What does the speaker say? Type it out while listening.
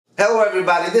Hello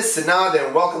everybody, this is Sanad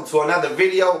and welcome to another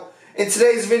video. In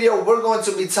today's video, we're going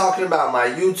to be talking about my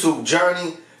YouTube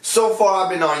journey. So far,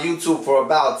 I've been on YouTube for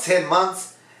about 10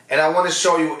 months and I want to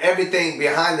show you everything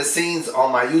behind the scenes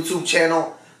on my YouTube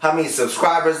channel. How many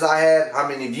subscribers I have, how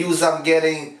many views I'm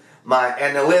getting, my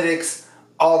analytics,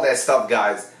 all that stuff,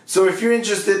 guys. So if you're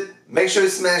interested, make sure you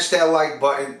smash that like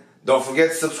button. Don't forget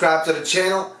to subscribe to the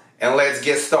channel and let's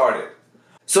get started.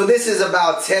 So this is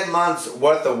about 10 months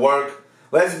worth of work.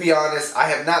 Let's be honest, I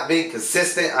have not been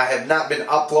consistent. I have not been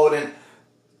uploading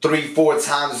 3-4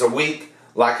 times a week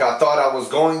like I thought I was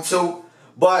going to.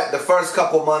 But the first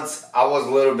couple months, I was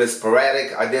a little bit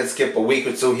sporadic. I did skip a week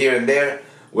or two here and there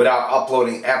without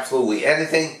uploading absolutely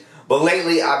anything. But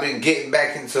lately, I've been getting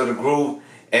back into the groove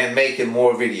and making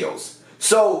more videos.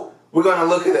 So we're going to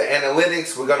look at the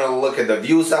analytics. We're going to look at the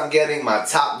views I'm getting, my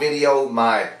top video,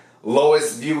 my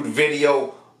lowest viewed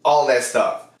video, all that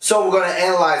stuff. So we're going to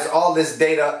analyze all this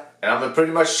data and I'm going to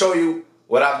pretty much show you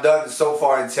what I've done so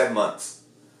far in 10 months.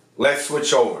 Let's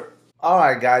switch over.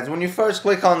 Alright guys, when you first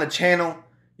click on the channel,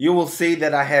 you will see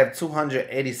that I have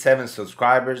 287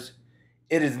 subscribers.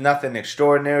 It is nothing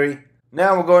extraordinary.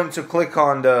 Now we're going to click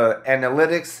on the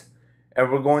analytics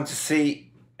and we're going to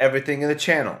see everything in the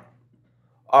channel.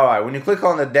 Alright, when you click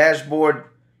on the dashboard,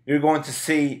 you're going to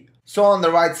see, so on the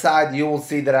right side you will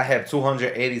see that I have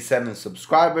 287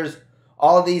 subscribers.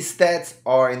 All these stats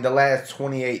are in the last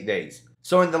 28 days.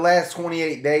 So in the last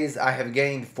 28 days, I have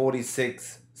gained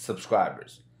 46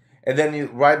 subscribers. And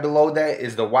then right below that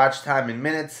is the watch time in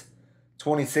minutes,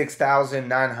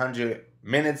 26,900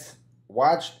 minutes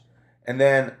watched, and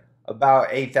then about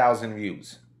 8,000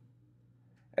 views.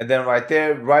 And then right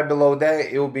there, right below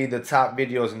that, it will be the top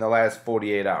videos in the last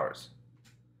 48 hours.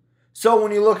 So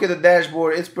when you look at the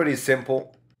dashboard, it's pretty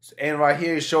simple. And right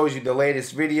here, it shows you the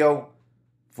latest video.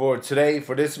 For today,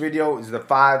 for this video, is the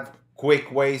 5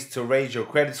 quick ways to raise your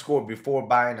credit score before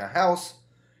buying a house.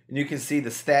 And you can see the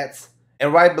stats.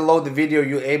 And right below the video,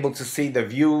 you're able to see the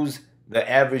views, the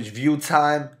average view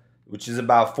time, which is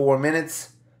about 4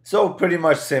 minutes. So pretty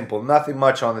much simple, nothing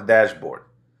much on the dashboard.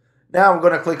 Now I'm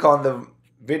going to click on the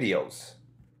videos.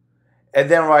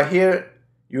 And then right here,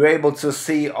 you're able to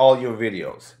see all your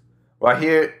videos. Right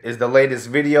here is the latest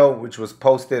video, which was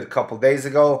posted a couple days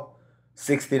ago.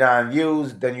 69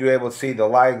 views. Then you're able to see the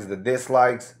likes, the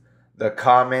dislikes, the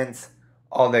comments,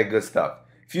 all that good stuff.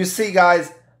 If you see,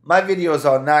 guys, my videos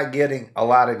are not getting a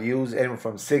lot of views, anywhere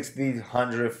from 60,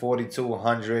 100, 42,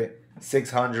 100,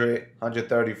 600,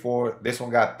 134. This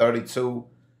one got 32.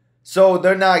 So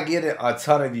they're not getting a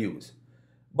ton of views.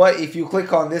 But if you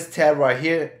click on this tab right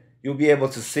here, you'll be able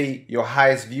to see your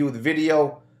highest viewed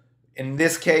video. In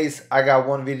this case, I got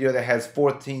one video that has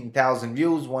 14,000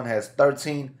 views, one has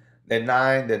 13, then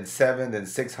 9, then 7, then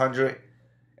 600.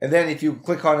 And then if you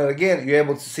click on it again, you're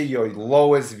able to see your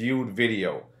lowest viewed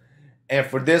video. And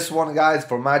for this one, guys,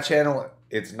 for my channel,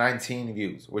 it's 19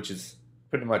 views, which is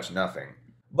pretty much nothing.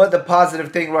 But the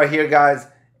positive thing right here, guys,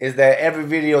 is that every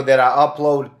video that I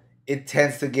upload, it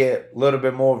tends to get a little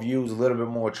bit more views, a little bit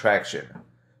more traction.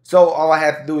 So all I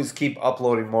have to do is keep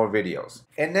uploading more videos.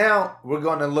 And now we're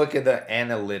going to look at the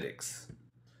analytics.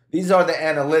 These are the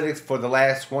analytics for the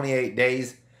last 28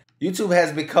 days. YouTube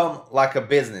has become like a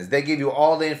business. They give you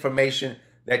all the information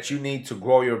that you need to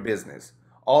grow your business.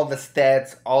 All the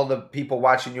stats, all the people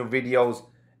watching your videos,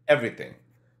 everything.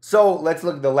 So let's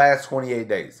look at the last 28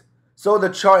 days. So the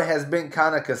chart has been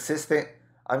kind of consistent.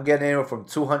 I'm getting anywhere from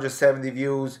 270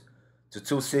 views to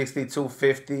 260,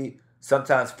 250,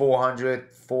 sometimes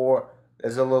 400, 4.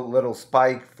 There's a little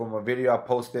spike from a video I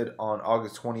posted on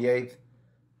August 28th.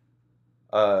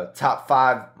 Top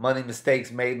 5 money mistakes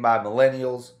made by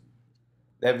millennials.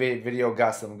 That video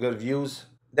got some good views.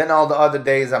 Then all the other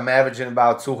days, I'm averaging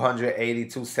about 280,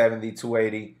 270,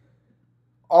 280.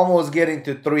 Almost getting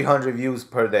to 300 views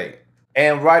per day.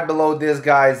 And right below this,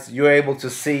 guys, you're able to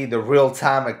see the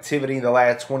real-time activity in the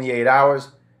last 28 hours.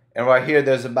 And right here,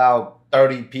 there's about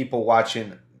 30 people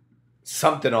watching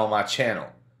something on my channel.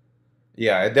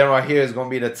 Yeah, and then right here is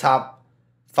going to be the top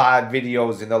 5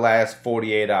 videos in the last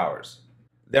 48 hours.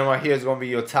 Then right here is going to be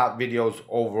your top videos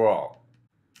overall.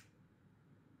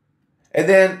 And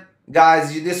then,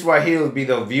 guys, this right here will be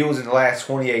the views in the last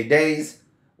 28 days,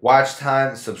 watch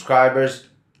time, subscribers.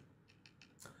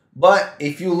 But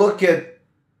if you look at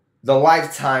the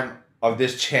lifetime of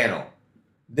this channel,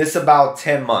 this about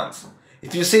 10 months.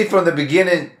 If you see from the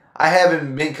beginning, I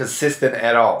haven't been consistent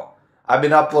at all. I've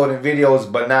been uploading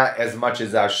videos, but not as much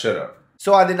as I should have.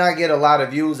 So I did not get a lot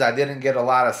of views. I didn't get a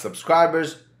lot of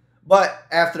subscribers. But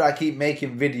after I keep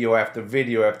making video after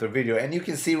video after video, and you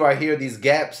can see right here these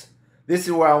gaps. This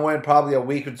is where I went probably a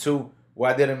week or two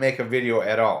where I didn't make a video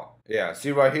at all. Yeah,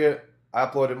 see right here, I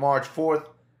uploaded March 4th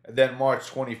and then March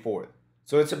 24th.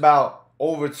 So it's about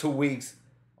over 2 weeks,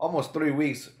 almost 3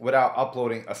 weeks without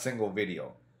uploading a single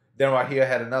video. Then right here I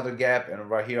had another gap, and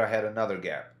right here I had another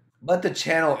gap. But the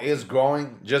channel is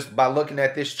growing. Just by looking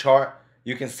at this chart,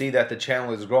 you can see that the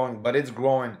channel is growing, but it's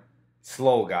growing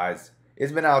slow, guys.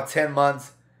 It's been out 10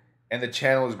 months and the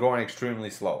channel is growing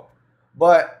extremely slow.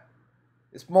 But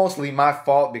it's mostly my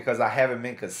fault because I haven't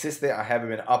been consistent. I haven't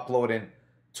been uploading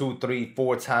 2, 3,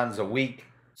 4 times a week.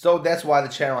 So that's why the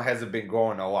channel hasn't been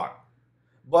growing a lot.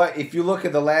 But if you look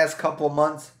at the last couple of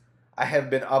months, I have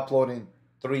been uploading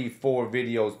 3, 4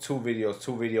 videos, 2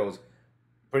 videos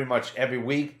pretty much every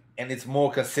week, and it's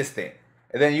more consistent.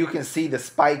 And then you can see the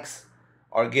spikes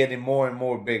are getting more and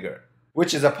more bigger,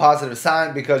 which is a positive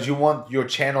sign because you want your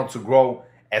channel to grow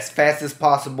as fast as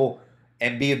possible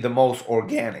and be the most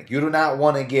organic. You do not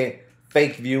want to get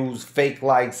fake views, fake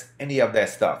likes, any of that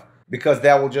stuff, because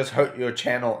that will just hurt your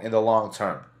channel in the long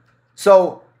term.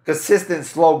 So consistent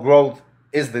slow growth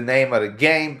is the name of the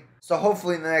game. So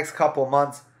hopefully in the next couple of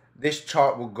months, this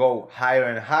chart will go higher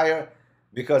and higher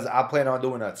because I plan on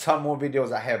doing a ton more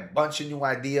videos. I have a bunch of new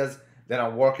ideas that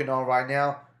I'm working on right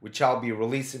now, which I'll be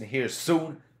releasing here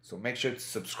soon. So make sure to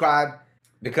subscribe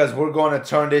because we're going to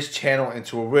turn this channel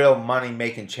into a real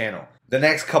money-making channel. The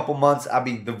next couple months, I'll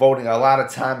be devoting a lot of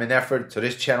time and effort to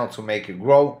this channel to make it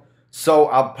grow. So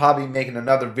I'll probably be making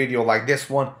another video like this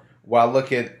one where I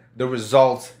look at the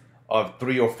results of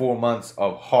 3 or 4 months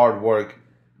of hard work,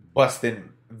 busting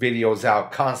videos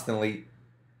out constantly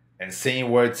and seeing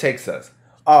where it takes us.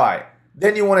 Alright,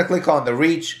 then you want to click on the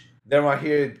reach. Then right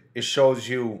here, it shows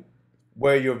you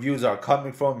where your views are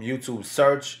coming from, YouTube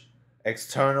search,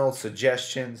 external,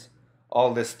 suggestions,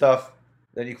 all this stuff.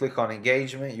 Then you click on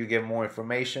engagement, you get more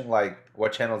information like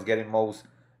what channel is getting most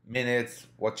minutes,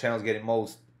 what channel is getting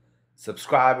most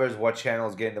subscribers, what channel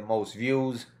is getting the most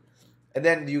views. And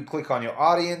then you click on your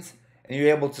audience and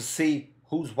you're able to see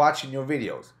who's watching your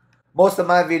videos. Most of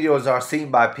my videos are seen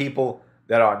by people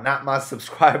that are not my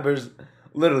subscribers.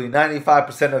 Literally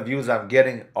 95% of views I'm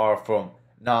getting are from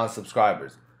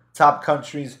non-subscribers. Top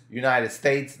countries, United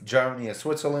States, Germany, and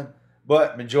Switzerland.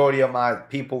 But majority of my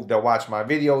people that watch my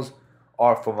videos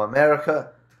are from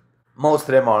America. Most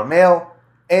of them are male.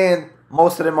 And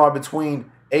most of them are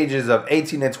between ages of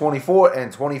 18 and 24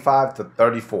 and 25 to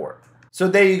 34. So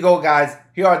there you go, guys.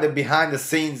 Here are the behind the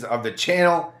scenes of the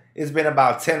channel. It's been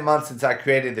about 10 months since I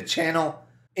created the channel.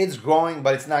 It's growing,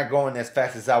 but it's not growing as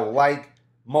fast as I would like.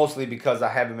 Mostly because I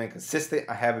haven't been consistent.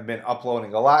 I haven't been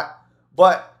uploading a lot.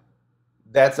 But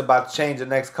that's about to change the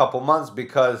next couple months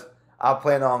because I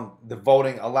plan on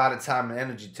devoting a lot of time and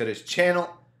energy to this channel.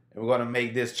 And we're going to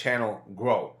make this channel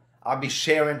grow. I'll be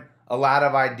sharing a lot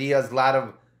of ideas, a lot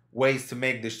of ways to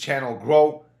make this channel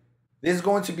grow. This is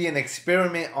going to be an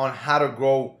experiment on how to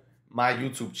grow my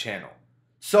YouTube channel.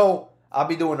 So I'll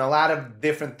be doing a lot of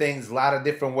different things, a lot of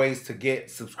different ways to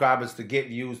get subscribers, to get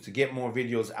views, to get more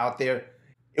videos out there.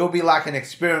 It will be like an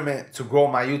experiment to grow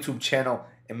my YouTube channel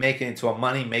and make it into a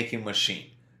money-making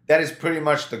machine. That is pretty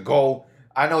much the goal.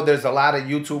 I know there's a lot of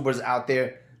YouTubers out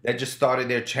there that just started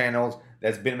their channels,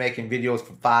 that's been making videos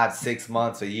for 5, 6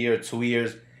 months, a year, 2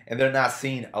 years, and they're not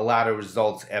seeing a lot of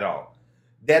results at all.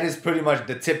 That is pretty much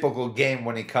the typical game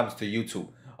when it comes to YouTube.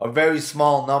 A very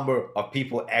small number of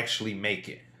people actually make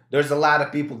it. There's a lot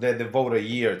of people that devote a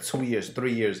year, 2 years,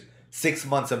 3 years, 6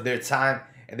 months of their time,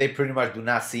 and they pretty much do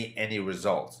not see any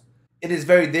results. It is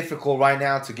very difficult right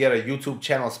now to get a YouTube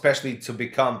channel, especially to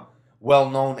become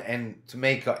well-known and to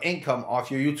make an income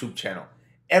off your YouTube channel.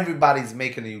 Everybody's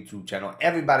making a YouTube channel.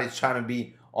 Everybody's trying to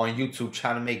be on YouTube,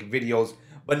 trying to make videos,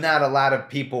 but not a lot of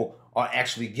people are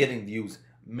actually getting views,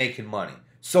 making money.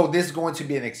 So this is going to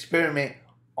be an experiment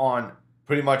on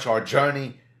pretty much our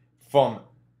journey from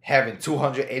having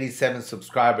 287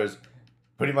 subscribers,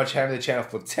 pretty much having the channel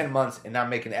for 10 months and not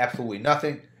making absolutely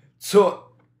nothing, to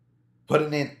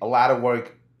putting in a lot of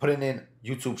work, putting in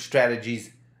YouTube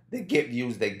strategies that get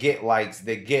views, that get likes,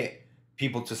 that get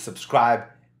people to subscribe,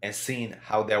 and seeing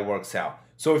how that works out.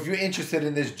 So if you're interested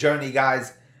in this journey,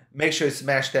 guys, make sure you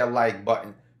smash that like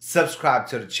button, subscribe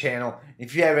to the channel.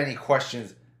 If you have any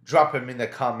questions, drop them in the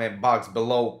comment box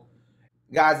below.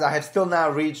 Guys, I have still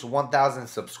not reached 1,000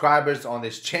 subscribers on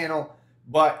this channel,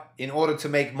 but in order to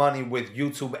make money with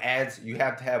YouTube ads, you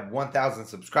have to have 1,000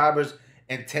 subscribers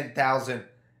and 10,000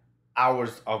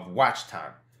 hours of watch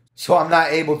time. So I'm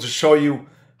not able to show you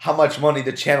how much money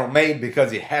the channel made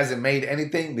because it hasn't made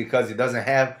anything because it doesn't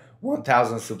have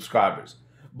 1,000 subscribers.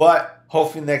 But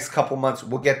hopefully next couple months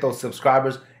we'll get those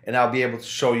subscribers and I'll be able to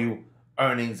show you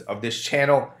earnings of this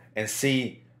channel and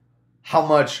see how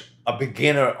much a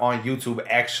beginner on YouTube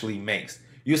actually makes.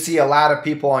 You see a lot of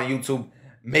people on YouTube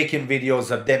making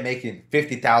videos of them making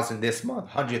 $50,000 this month,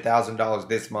 $100,000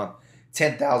 this month,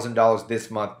 $10,000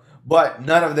 this month, but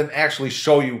none of them actually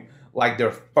show you like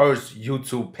their first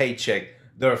YouTube paycheck,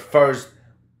 their first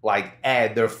like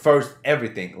ad, their first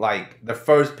everything, like the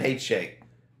first paycheck.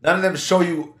 None of them show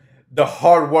you the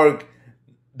hard work,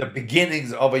 the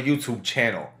beginnings of a YouTube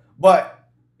channel. But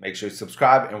make sure you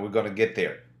subscribe and we're gonna get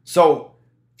there. So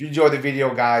if you enjoyed the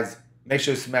video, guys, make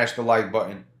sure you smash the like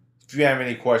button. If you have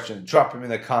any questions, drop them in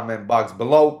the comment box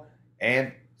below,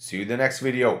 and see you in the next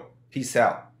video. Peace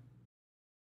out.